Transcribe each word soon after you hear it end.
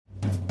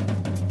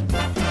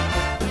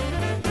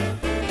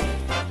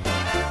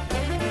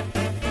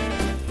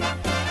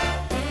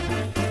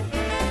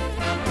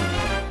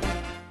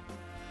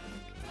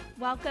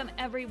Welcome,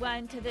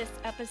 everyone, to this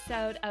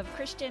episode of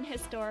Christian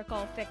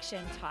Historical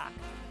Fiction Talk.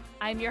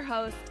 I'm your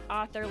host,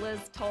 author Liz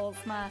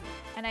Tolsma,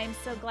 and I'm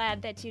so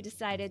glad that you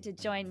decided to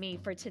join me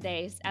for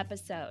today's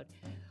episode.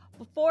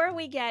 Before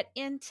we get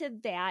into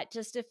that,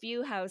 just a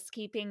few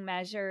housekeeping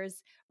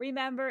measures.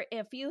 Remember,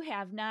 if you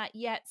have not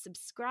yet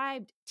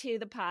subscribed to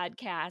the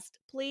podcast,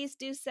 please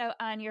do so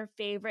on your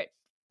favorite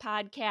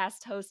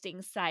podcast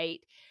hosting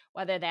site,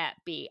 whether that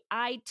be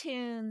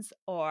iTunes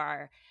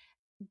or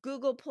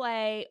Google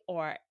Play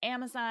or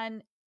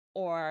Amazon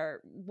or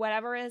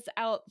whatever is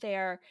out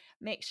there.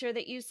 Make sure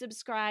that you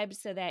subscribe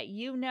so that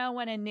you know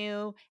when a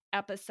new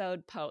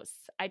episode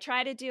posts. I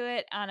try to do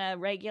it on a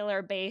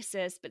regular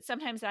basis, but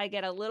sometimes I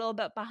get a little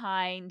bit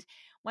behind.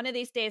 One of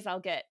these days I'll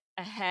get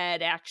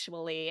ahead,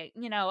 actually.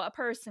 You know, a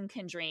person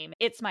can dream.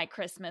 It's my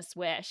Christmas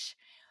wish.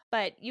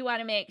 But you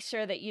want to make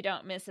sure that you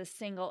don't miss a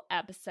single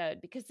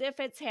episode, because if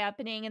it's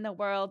happening in the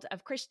world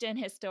of Christian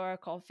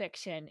historical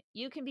fiction,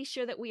 you can be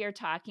sure that we are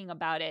talking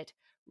about it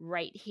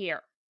right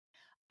here.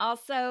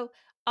 Also,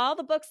 all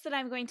the books that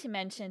I'm going to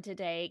mention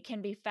today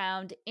can be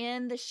found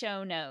in the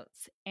show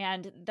notes,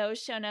 and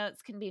those show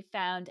notes can be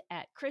found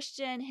at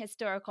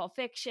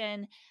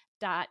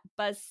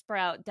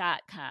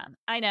christianhistoricalfiction.buzzsprout.com.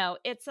 I know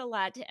it's a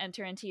lot to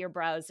enter into your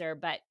browser,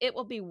 but it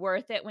will be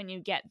worth it when you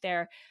get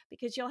there,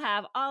 because you'll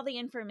have all the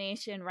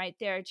information right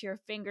there at your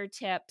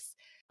fingertips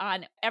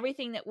on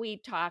everything that we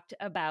talked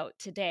about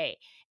today,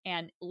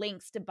 and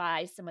links to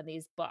buy some of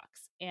these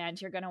books.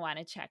 And you're going to want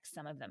to check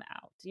some of them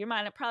out. You're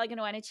probably going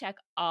to want to check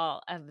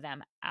all of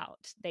them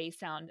out. They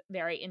sound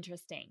very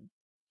interesting.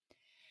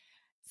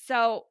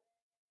 So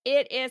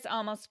it is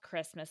almost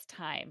Christmas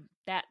time.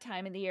 That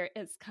time of the year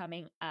is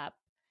coming up.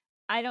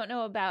 I don't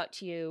know about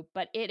you,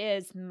 but it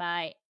is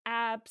my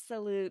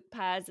absolute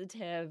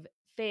positive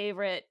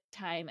favorite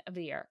time of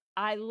the year.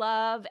 I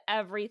love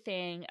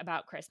everything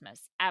about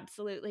Christmas,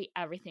 absolutely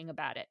everything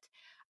about it.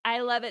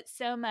 I love it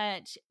so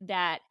much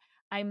that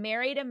I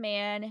married a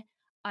man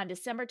on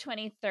December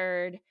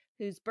 23rd,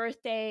 whose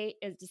birthday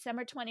is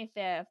December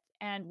 25th,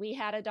 and we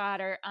had a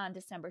daughter on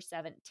December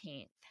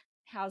 17th.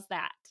 How's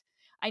that?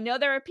 I know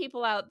there are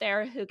people out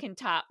there who can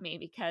top me,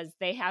 because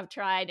they have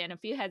tried and a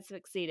few had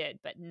succeeded,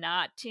 but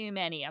not too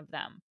many of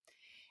them.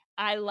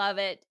 I love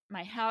it.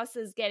 My house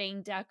is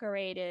getting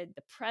decorated.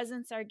 The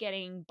presents are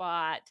getting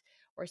bought.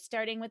 We're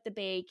starting with the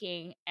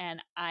baking,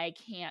 and I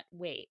can't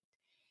wait.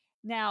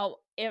 Now,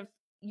 if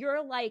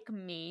you're like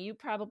me, you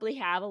probably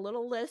have a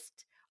little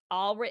list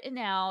all written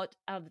out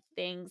of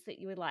things that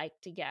you would like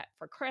to get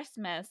for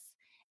Christmas.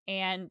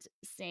 And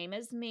same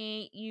as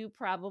me, you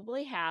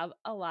probably have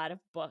a lot of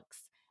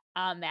books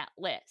on that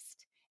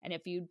list. And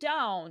if you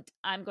don't,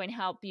 I'm going to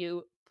help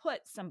you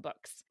put some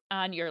books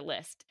on your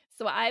list.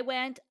 So I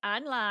went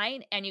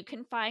online, and you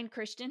can find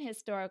Christian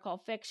Historical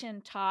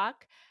Fiction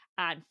Talk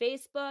on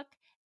Facebook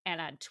and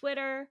on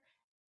Twitter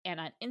and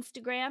on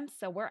Instagram.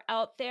 So we're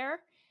out there.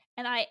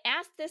 And I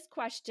asked this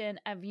question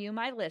of you,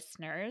 my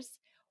listeners: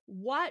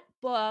 what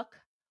book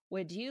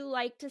would you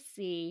like to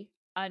see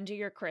under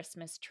your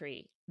Christmas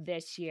tree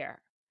this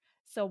year?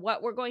 So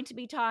what we're going to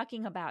be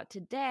talking about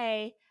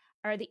today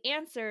are the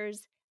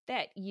answers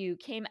that you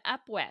came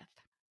up with.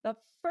 The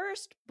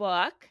first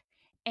book,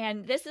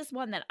 and this is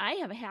one that I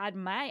have had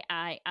my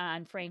eye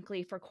on,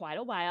 frankly, for quite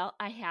a while.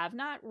 I have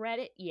not read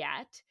it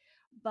yet,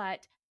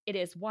 but it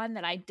is one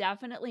that I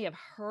definitely have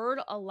heard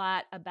a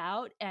lot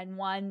about, and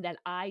one that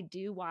I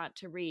do want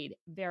to read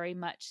very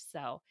much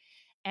so.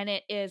 And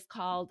it is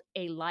called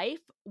A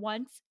Life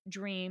Once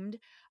Dreamed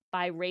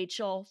by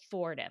Rachel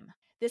Fordham.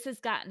 This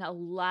has gotten a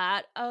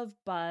lot of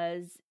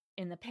buzz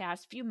in the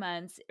past few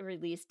months. It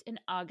released in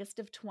August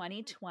of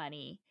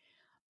 2020.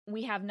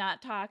 We have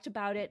not talked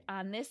about it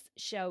on this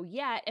show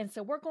yet, and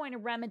so we're going to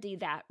remedy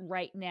that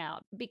right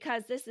now,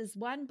 because this is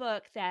one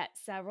book that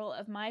several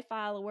of my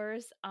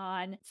followers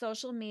on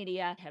social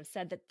media have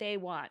said that they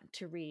want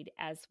to read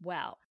as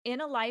well.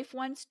 In A Life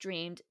Once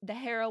Dreamed, the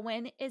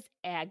heroine is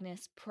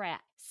Agnes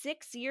Pratt.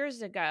 6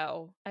 years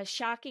ago, a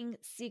shocking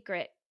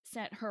secret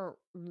sent her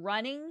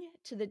running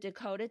to the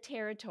Dakota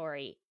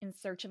Territory in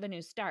search of a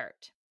new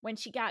start. When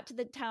she got to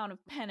the town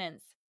of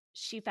Penance,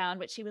 she found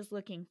what she was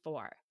looking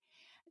for.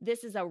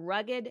 This is a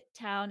rugged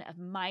town of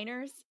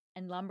miners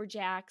and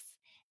lumberjacks,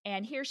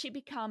 and here she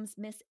becomes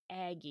Miss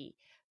Aggie,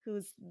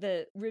 who's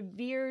the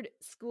revered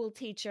school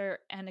teacher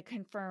and a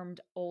confirmed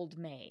old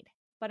maid.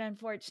 But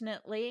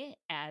unfortunately,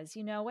 as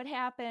you know what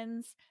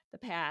happens, the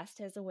past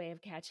has a way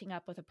of catching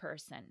up with a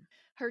person.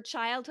 Her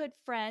childhood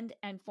friend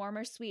and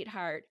former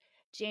sweetheart,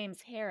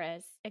 James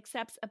Harris,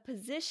 accepts a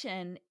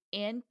position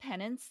in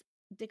Penance,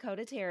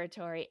 Dakota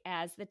Territory,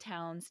 as the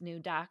town's new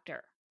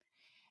doctor.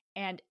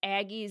 And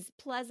Aggie's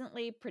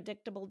pleasantly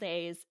predictable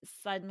days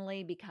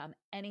suddenly become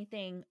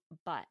anything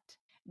but.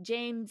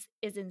 James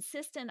is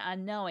insistent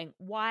on knowing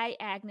why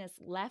Agnes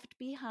left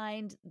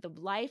behind the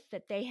life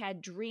that they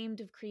had dreamed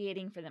of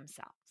creating for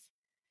themselves.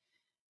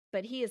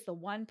 But he is the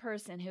one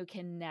person who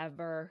can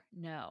never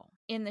know.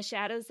 In the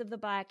shadows of the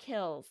Black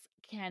Hills,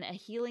 can a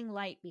healing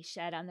light be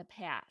shed on the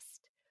past?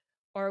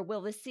 Or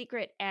will the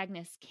secret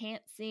Agnes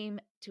can't seem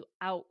to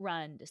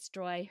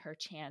destroy her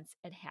chance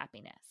at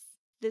happiness?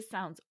 This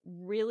sounds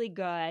really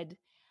good.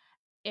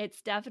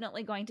 It's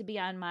definitely going to be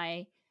on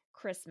my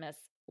Christmas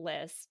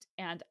list,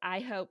 and I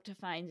hope to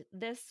find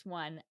this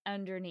one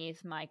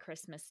underneath my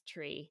Christmas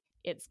tree.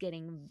 It's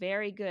getting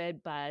very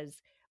good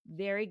buzz,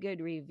 very good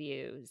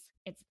reviews.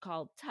 It's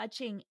called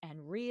Touching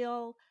and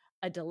Real,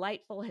 a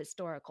delightful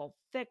historical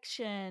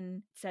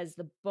fiction. It says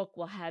the book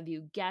will have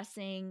you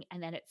guessing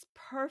and that it's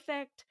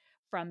perfect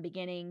from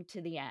beginning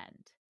to the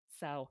end.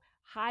 So,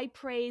 high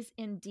praise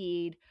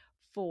indeed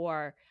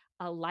for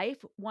A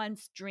Life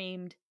Once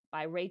Dreamed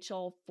by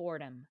Rachel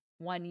Fordham,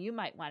 one you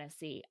might want to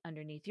see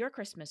underneath your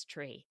Christmas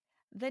tree.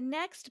 The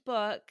next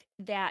book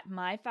that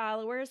my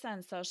followers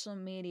on social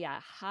media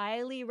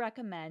highly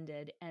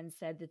recommended and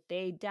said that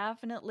they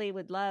definitely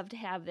would love to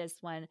have this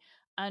one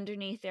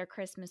underneath their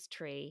Christmas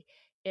tree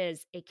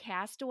is A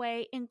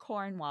Castaway in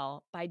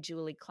Cornwall by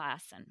Julie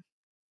Klassen.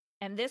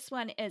 And this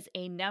one is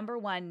a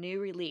 #1 new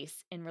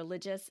release in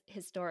religious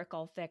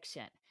historical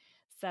fiction.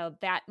 So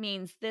that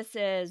means this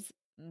is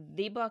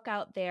the book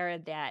out there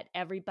that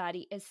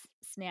everybody is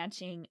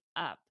snatching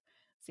up.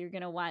 So you're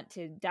going to want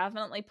to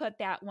definitely put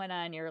that one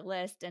on your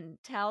list and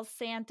tell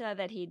Santa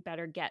that he'd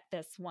better get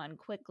this one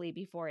quickly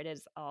before it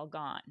is all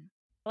gone.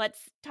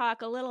 Let's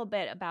talk a little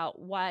bit about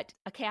what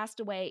A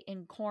Castaway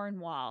in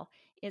Cornwall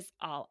is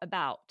all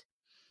about.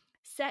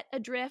 Set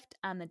adrift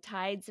on the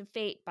tides of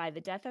fate by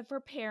the death of her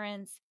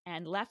parents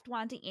and left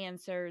wanting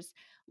answers,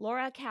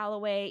 Laura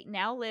Calloway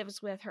now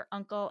lives with her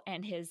uncle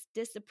and his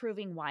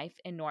disapproving wife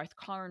in North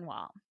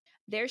Cornwall.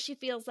 There she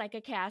feels like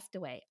a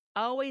castaway,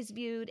 always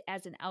viewed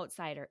as an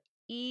outsider,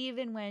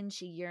 even when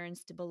she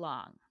yearns to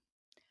belong.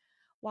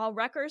 While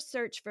wreckers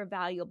search for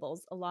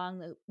valuables along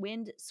the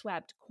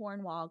wind-swept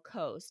Cornwall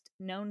coast,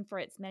 known for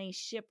its many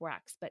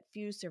shipwrecks but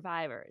few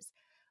survivors,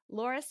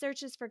 Laura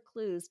searches for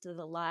clues to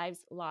the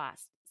lives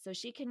lost so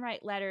she can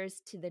write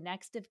letters to the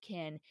next of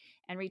kin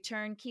and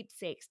return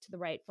keepsakes to the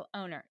rightful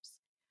owners.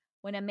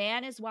 When a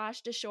man is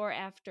washed ashore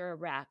after a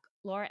wreck,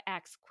 Laura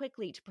acts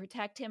quickly to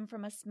protect him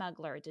from a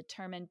smuggler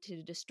determined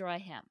to destroy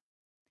him.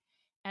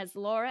 As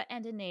Laura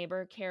and a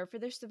neighbor care for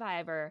the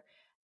survivor,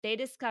 they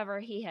discover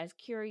he has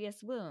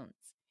curious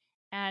wounds.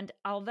 And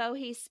although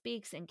he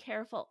speaks in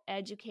careful,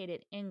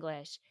 educated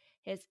English,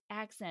 his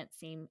accent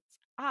seems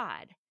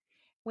odd.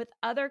 With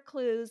other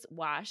clues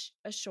washed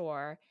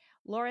ashore,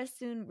 Laura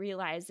soon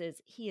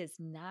realizes he is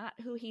not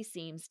who he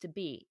seems to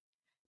be.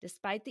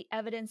 Despite the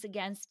evidence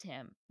against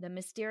him, the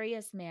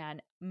mysterious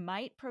man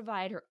might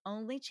provide her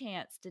only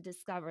chance to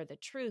discover the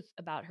truth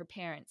about her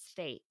parents'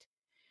 fate.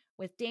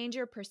 With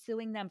danger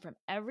pursuing them from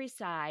every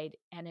side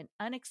and an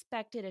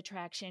unexpected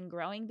attraction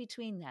growing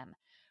between them,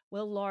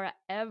 will Laura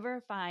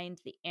ever find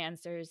the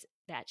answers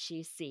that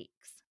she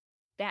seeks?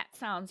 That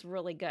sounds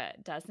really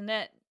good, doesn't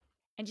it?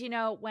 And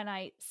when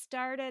I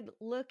started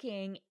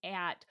looking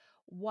at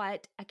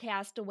what A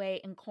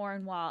Castaway in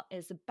Cornwall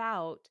is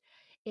about,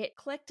 it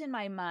clicked in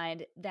my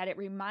mind that it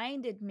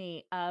reminded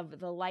me of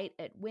The Light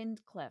at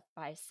Windcliff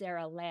by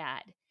Sarah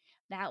Ladd.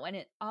 That one,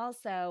 it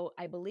also,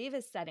 I believe,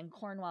 is set in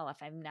Cornwall, if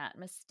I'm not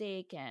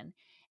mistaken.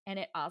 And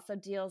it also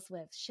deals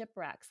with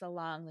shipwrecks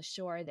along the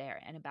shore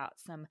there and about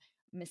some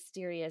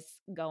mysterious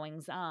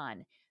goings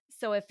on.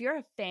 So if you're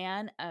a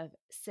fan of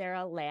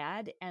Sarah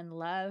Ladd and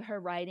love her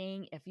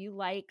writing, if you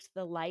liked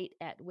The Light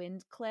at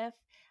Windcliff,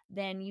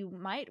 then you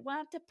might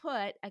want to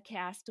put A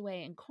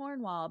Castaway in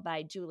Cornwall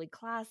by Julie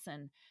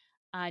Klassen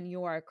on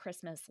your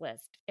Christmas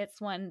list.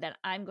 It's one that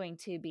I'm going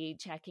to be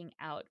checking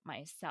out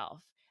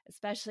myself,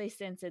 especially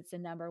since it's a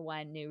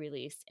 #1 new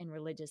release in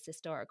religious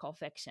historical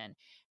fiction.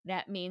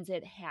 That means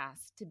it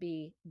has to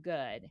be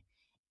good.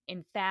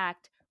 In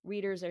fact,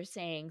 readers are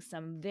saying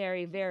some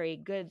very, very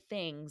good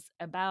things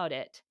about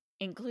it,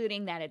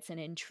 including that it's an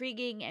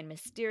intriguing and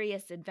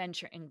mysterious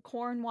adventure in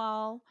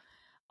Cornwall,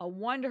 a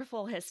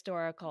wonderful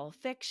historical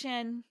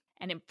fiction,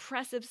 an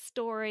impressive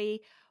story,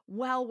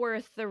 well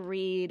worth the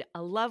read,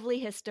 a lovely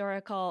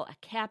historical, a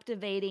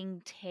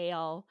captivating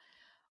tale,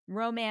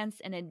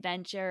 romance and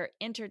adventure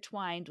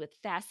intertwined with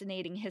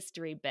fascinating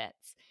history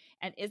bits.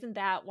 And isn't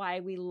that why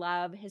we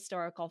love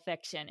historical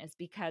fiction? Is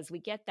because we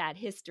get that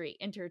history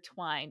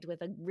intertwined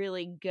with a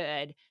really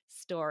good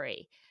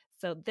story.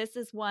 So this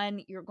is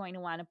one you're going to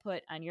want to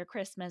put on your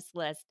Christmas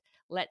list.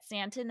 Let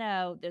Santa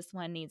know this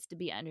one needs to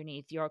be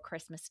underneath your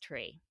Christmas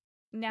tree.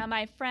 Now,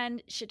 my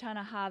friend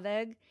Shatana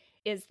Havig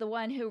is the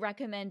one who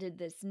recommended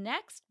this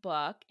next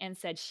book and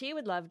said she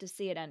would love to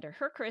see it under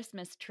her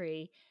Christmas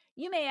tree.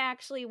 You may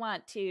actually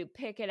want to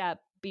pick it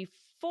up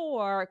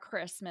before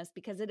Christmas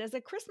because it is a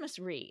Christmas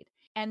read.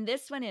 And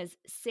this one is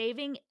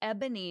Saving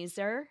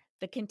Ebenezer,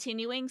 the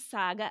continuing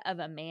saga of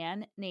a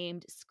man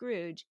named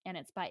Scrooge, and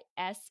it's by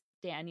S.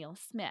 Daniel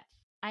Smith.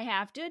 I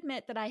have to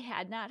admit that I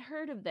had not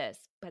heard of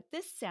this, but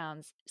this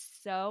sounds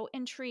so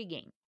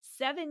intriguing.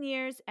 7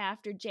 years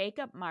after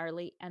Jacob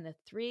Marley and the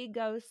Three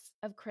Ghosts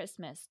of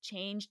Christmas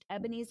changed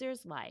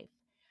Ebenezer's life,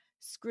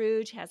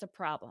 Scrooge has a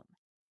problem.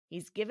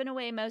 He's given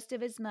away most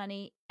of his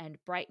money and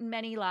brightened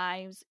many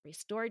lives,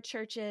 restored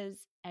churches,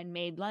 and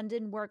made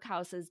London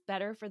workhouses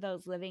better for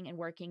those living and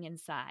working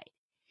inside.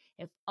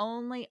 If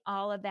only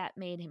all of that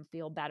made him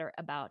feel better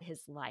about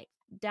his life.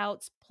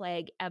 Doubts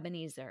plague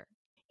Ebenezer.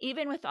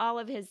 Even with all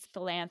of his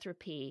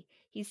philanthropy,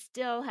 he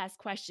still has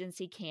questions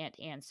he can't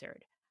answer.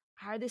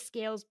 Are the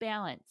scales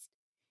balanced?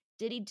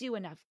 Did he do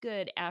enough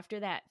good after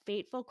that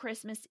fateful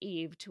Christmas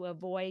Eve to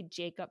avoid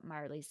Jacob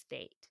Marley's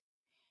fate?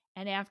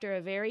 And after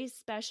a very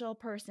special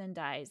person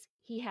dies,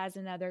 he has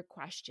another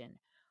question.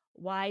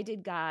 Why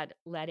did God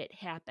let it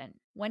happen?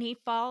 When he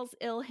falls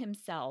ill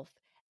himself,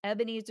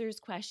 Ebenezer's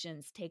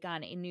questions take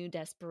on a new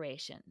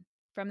desperation.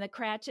 From the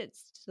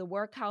Cratchits to the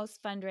workhouse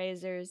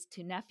fundraisers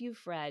to nephew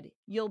Fred,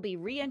 you'll be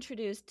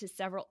reintroduced to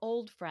several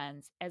old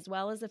friends as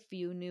well as a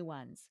few new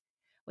ones.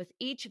 With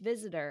each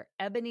visitor,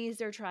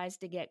 Ebenezer tries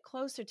to get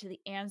closer to the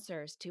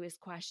answers to his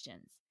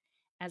questions.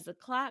 As the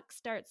clock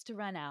starts to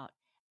run out,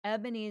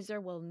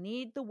 Ebenezer will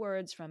need the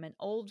words from an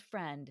old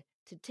friend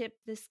to tip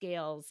the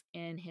scales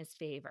in his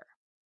favor.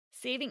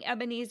 Saving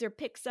Ebenezer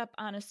picks up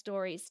on a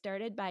story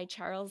started by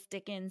Charles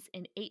Dickens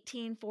in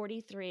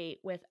 1843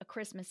 with A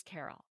Christmas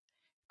Carol.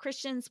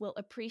 Christians will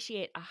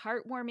appreciate a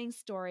heartwarming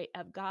story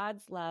of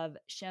God's love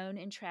shown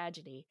in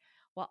tragedy,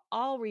 while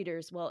all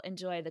readers will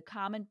enjoy the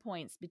common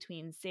points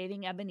between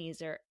Saving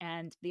Ebenezer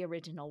and the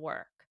original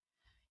work.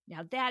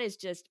 Now, that is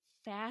just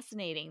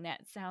fascinating.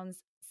 That sounds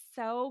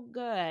so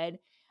good.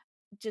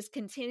 Just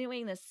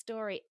continuing the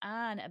story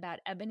on about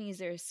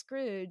Ebenezer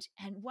Scrooge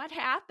and what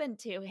happened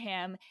to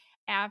him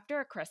after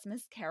A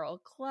Christmas Carol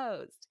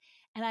closed.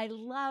 And I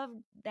love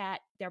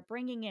that they're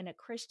bringing in a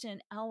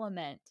Christian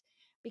element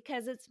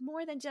because it's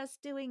more than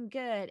just doing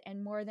good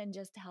and more than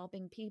just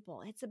helping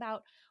people. It's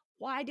about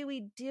why do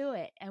we do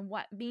it and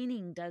what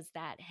meaning does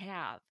that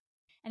have?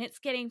 And it's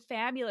getting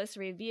fabulous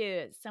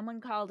reviews.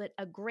 Someone called it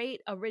a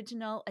great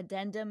original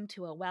addendum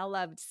to a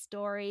well-loved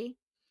story.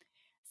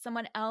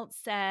 Someone else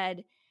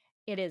said,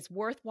 it is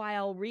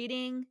worthwhile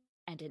reading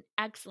and an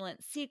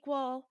excellent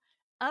sequel,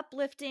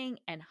 uplifting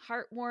and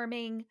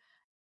heartwarming.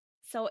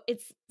 So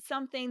it's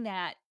something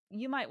that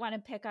you might want to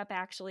pick up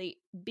actually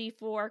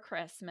before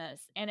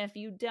Christmas. And if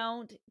you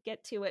don't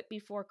get to it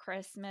before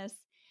Christmas,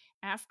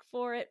 ask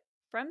for it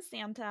from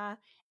Santa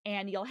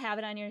and you'll have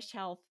it on your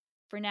shelf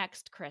for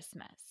next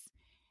Christmas.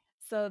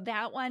 So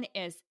that one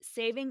is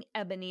Saving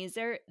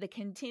Ebenezer, the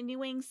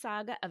continuing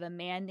saga of a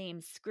man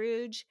named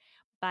Scrooge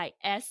by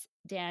S.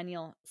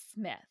 Daniel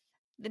Smith.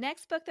 The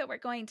next book that we're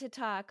going to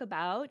talk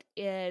about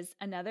is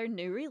another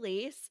new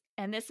release,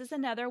 and this is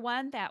another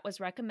one that was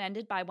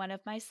recommended by one of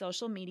my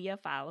social media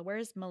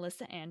followers,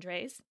 Melissa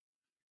Andres.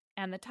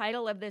 And the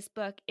title of this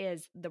book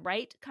is The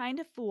Right Kind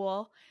of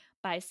Fool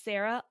by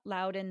Sarah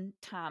Loudon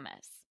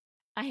Thomas.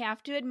 I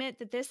have to admit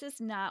that this is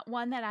not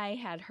one that I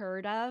had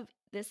heard of.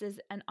 This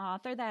is an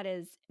author that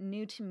is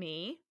new to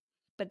me,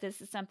 but this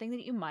is something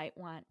that you might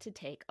want to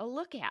take a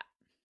look at.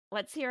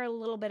 Let's hear a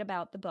little bit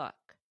about the book.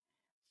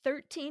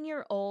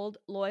 13-year-old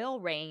Loyal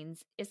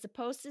Rains is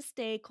supposed to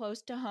stay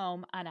close to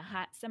home on a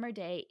hot summer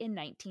day in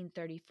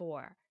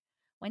 1934.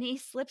 When he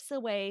slips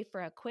away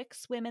for a quick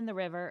swim in the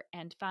river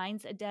and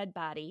finds a dead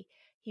body,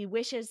 he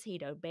wishes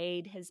he'd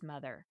obeyed his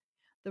mother.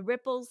 The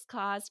ripples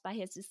caused by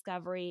his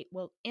discovery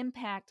will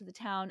impact the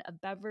town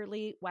of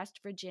Beverly, West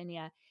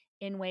Virginia,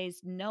 in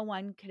ways no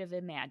one could have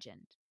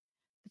imagined.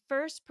 The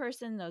first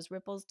person those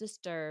ripples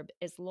disturb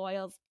is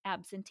Loyal's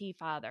absentee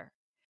father.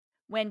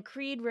 When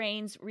Creed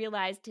Rains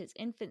realized his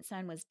infant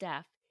son was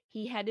deaf,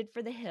 he headed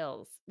for the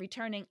hills,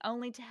 returning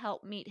only to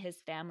help meet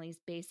his family's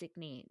basic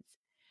needs.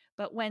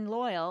 But when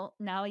Loyal,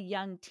 now a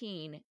young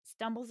teen,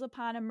 stumbles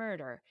upon a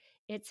murder,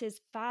 it's his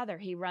father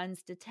he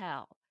runs to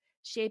tell,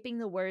 shaping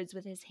the words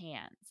with his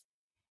hands.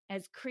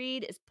 As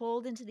Creed is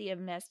pulled into the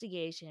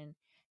investigation,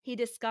 he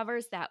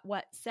discovers that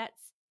what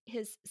sets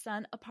his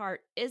son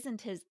apart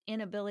isn't his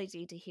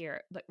inability to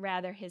hear, but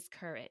rather his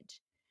courage.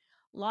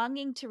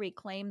 Longing to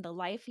reclaim the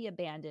life he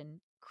abandoned,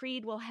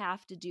 Creed will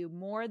have to do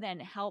more than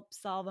help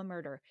solve a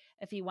murder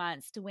if he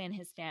wants to win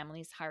his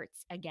family's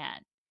hearts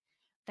again.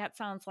 That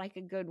sounds like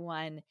a good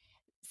one.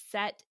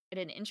 Set at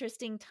an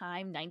interesting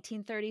time,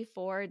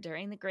 1934,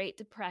 during the Great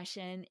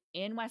Depression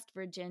in West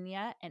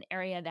Virginia, an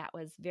area that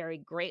was very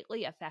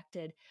greatly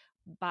affected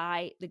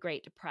by the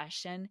Great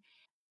Depression.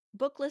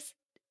 Booklist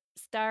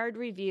starred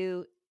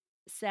review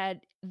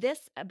said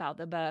this about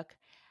the book: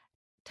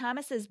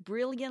 Thomas is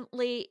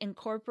brilliantly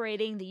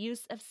incorporating the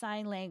use of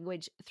sign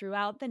language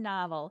throughout the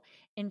novel,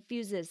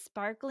 infuses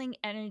sparkling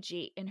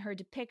energy in her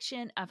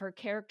depiction of her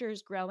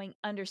character's growing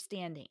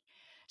understanding.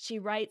 She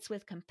writes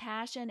with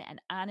compassion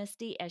and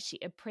honesty as she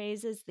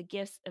appraises the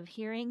gifts of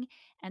hearing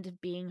and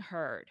of being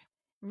heard.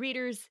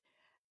 Readers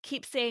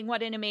keep saying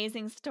what an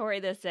amazing story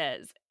this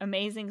is.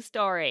 Amazing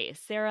story.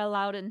 Sarah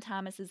Loudon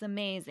Thomas is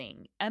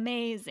amazing.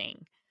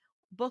 Amazing.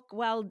 Book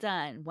well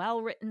done,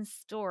 well-written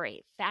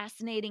story,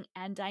 fascinating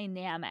and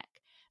dynamic.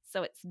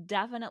 So it's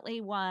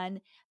definitely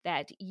one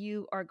that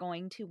you are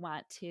going to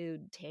want to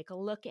take a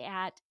look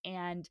at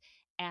and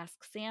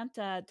Ask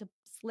Santa to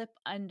slip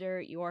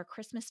under your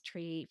Christmas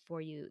tree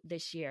for you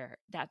this year.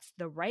 That's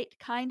The Right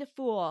Kind of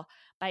Fool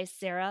by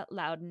Sarah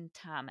Loudon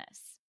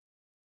Thomas.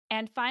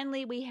 And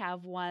finally, we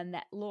have one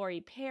that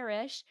Lori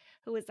Parrish,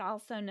 who is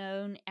also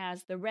known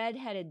as the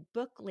Redheaded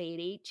Book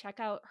Lady.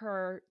 Check out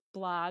her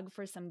blog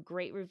for some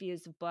great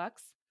reviews of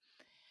books.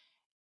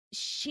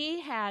 She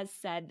has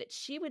said that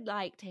she would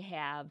like to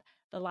have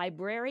The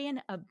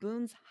Librarian of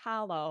Boone's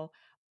Hollow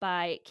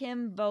by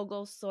Kim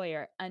Vogel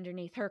Sawyer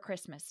underneath her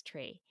Christmas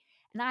tree.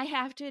 And I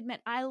have to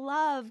admit, I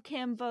love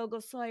Kim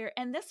Vogel Sawyer,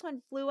 and this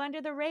one flew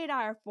under the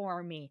radar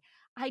for me.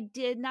 I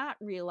did not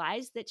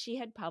realize that she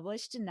had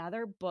published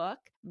another book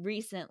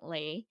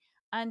recently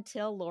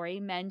until Lori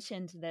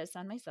mentioned this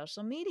on my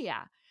social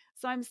media.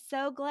 So I'm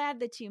so glad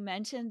that you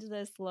mentioned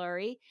this,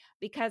 Lori,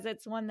 because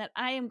it's one that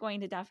I am going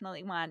to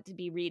definitely want to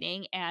be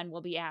reading and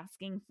will be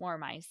asking for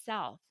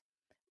myself.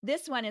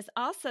 This one is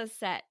also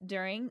set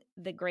during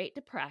the Great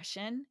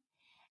Depression,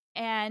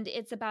 and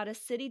it's about a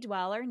city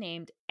dweller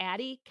named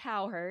Addie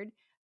Cowherd.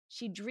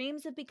 She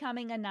dreams of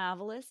becoming a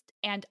novelist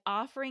and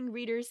offering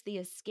readers the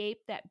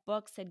escape that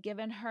books had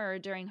given her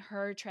during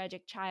her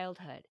tragic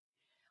childhood.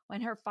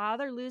 When her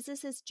father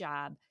loses his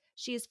job,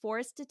 she is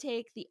forced to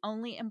take the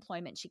only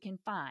employment she can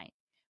find,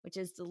 which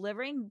is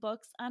delivering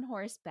books on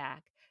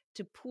horseback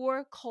to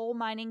poor coal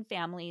mining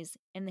families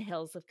in the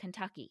hills of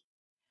Kentucky.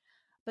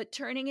 But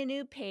turning a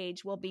new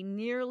page will be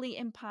nearly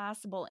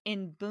impossible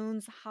in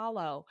Boone's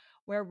Hollow,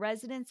 where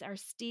residents are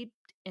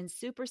steeped in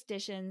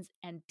superstitions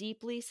and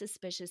deeply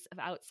suspicious of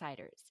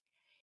outsiders.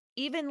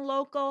 Even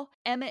local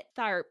Emmett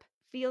Tharp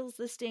feels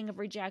the sting of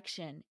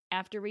rejection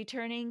after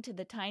returning to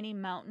the tiny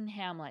mountain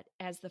hamlet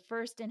as the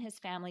first in his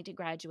family to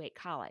graduate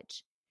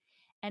college.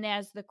 And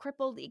as the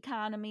crippled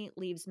economy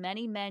leaves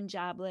many men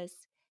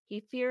jobless,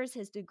 he fears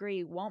his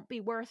degree won't be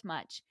worth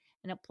much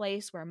in a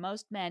place where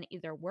most men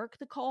either work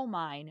the coal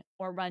mine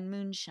or run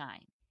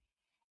moonshine.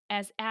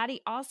 As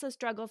Addie also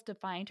struggles to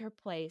find her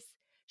place,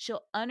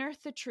 she'll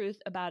unearth the truth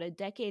about a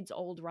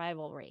decades-old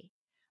rivalry.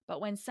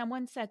 But when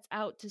someone sets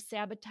out to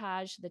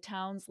sabotage the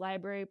town's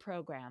library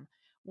program,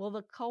 will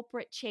the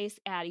culprit chase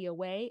Addie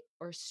away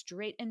or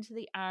straight into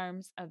the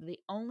arms of the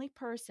only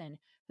person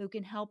who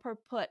can help her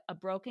put a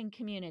broken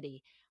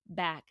community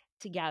back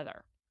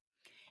together?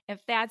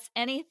 If that's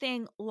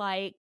anything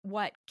like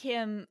what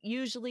Kim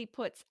usually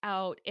puts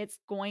out, it's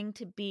going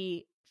to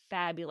be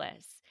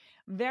fabulous.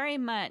 Very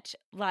much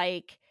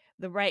like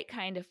The Right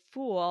Kind of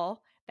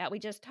Fool that we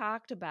just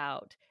talked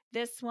about.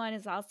 This one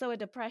is also a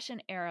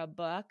Depression era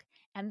book,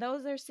 and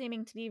those are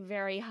seeming to be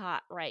very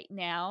hot right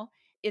now.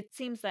 It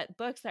seems that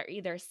books are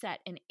either set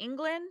in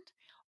England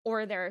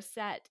or they're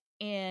set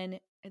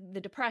in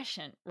the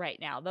Depression right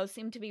now. Those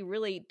seem to be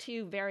really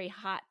two very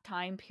hot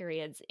time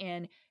periods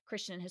in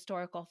Christian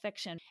historical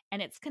fiction.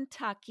 And it's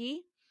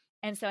Kentucky.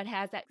 And so it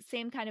has that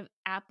same kind of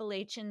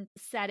Appalachian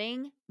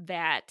setting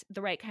that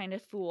The Right Kind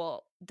of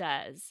Fool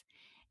does.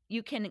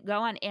 You can go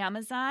on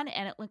Amazon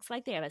and it looks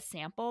like they have a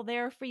sample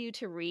there for you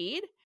to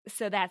read.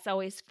 So that's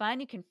always fun.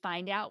 You can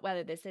find out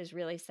whether this is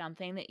really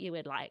something that you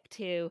would like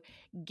to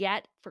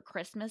get for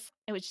Christmas.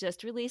 It was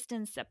just released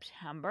in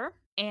September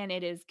and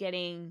it is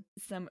getting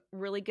some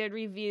really good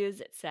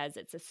reviews. It says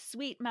it's a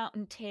sweet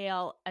mountain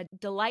tale, a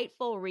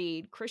delightful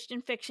read,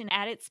 Christian fiction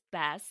at its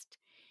best.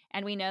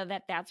 And we know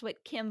that that's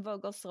what Kim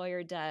Vogel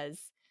Sawyer does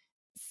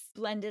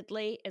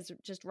splendidly, is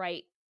just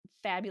write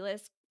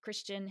fabulous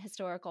Christian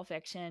historical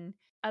fiction.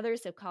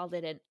 Others have called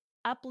it an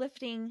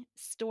uplifting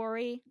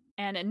story,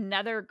 and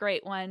another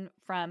great one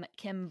from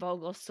Kim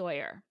Vogel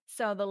Sawyer.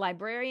 So The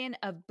Librarian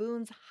of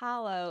Boone's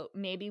Hollow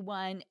may be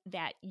one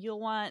that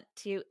you'll want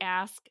to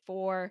ask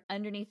for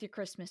underneath your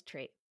Christmas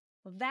tree.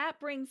 Well,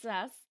 that brings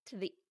us to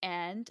the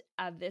end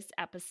of this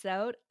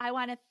episode. I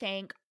want to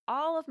thank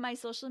all of my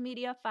social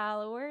media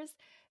followers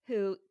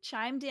who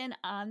chimed in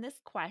on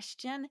this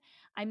question.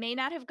 I may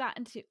not have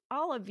gotten to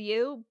all of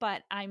you,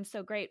 but I'm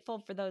so grateful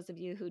for those of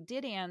you who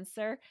did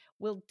answer.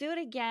 We'll do it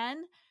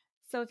again.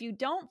 So if you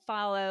don't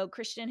follow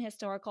Christian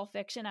historical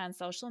fiction on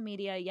social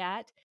media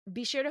yet,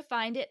 be sure to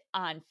find it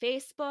on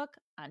Facebook,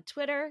 on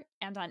Twitter,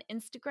 and on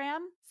Instagram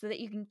so that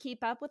you can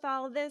keep up with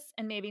all of this.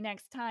 And maybe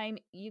next time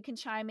you can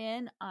chime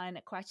in on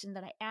a question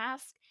that I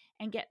ask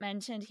and get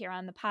mentioned here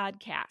on the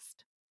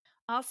podcast.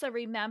 Also,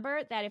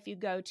 remember that if you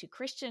go to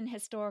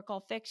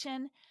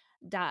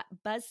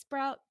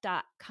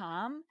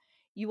christianhistoricalfiction.buzzsprout.com,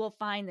 you will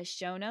find the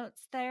show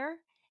notes there.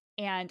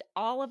 And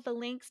all of the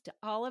links to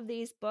all of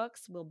these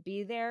books will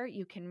be there.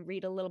 You can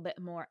read a little bit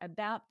more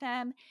about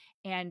them,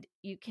 and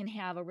you can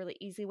have a really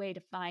easy way to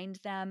find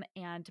them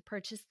and to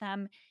purchase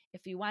them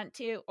if you want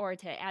to, or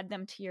to add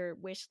them to your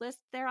wish list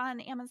there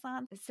on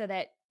Amazon so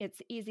that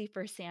it's easy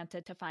for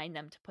Santa to find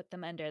them, to put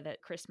them under the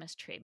Christmas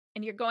tree.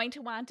 And you're going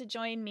to want to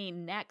join me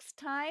next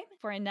time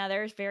for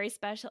another very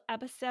special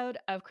episode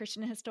of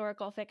Christian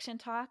Historical Fiction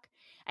Talk.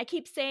 I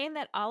keep saying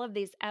that all of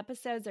these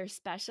episodes are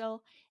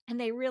special, and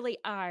they really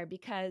are,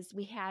 because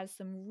we have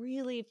some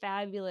really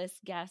fabulous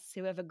guests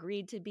who have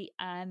agreed to be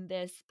on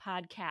this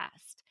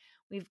podcast.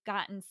 We've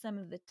gotten some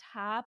of the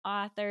top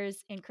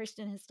authors in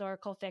Christian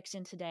historical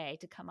fiction today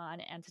to come on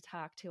and to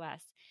talk to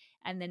us.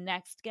 And the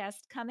next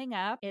guest coming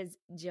up is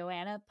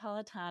Joanna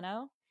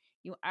Politano.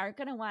 You aren't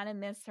going to want to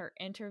miss her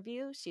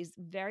interview. She's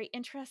very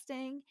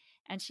interesting,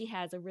 and she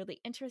has a really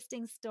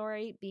interesting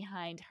story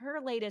behind her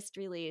latest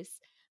release,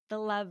 The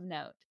Love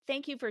Note.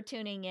 Thank you for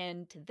tuning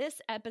in to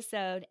this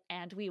episode,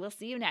 and we will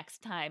see you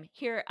next time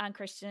here on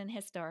Christian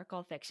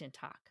Historical Fiction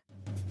Talk.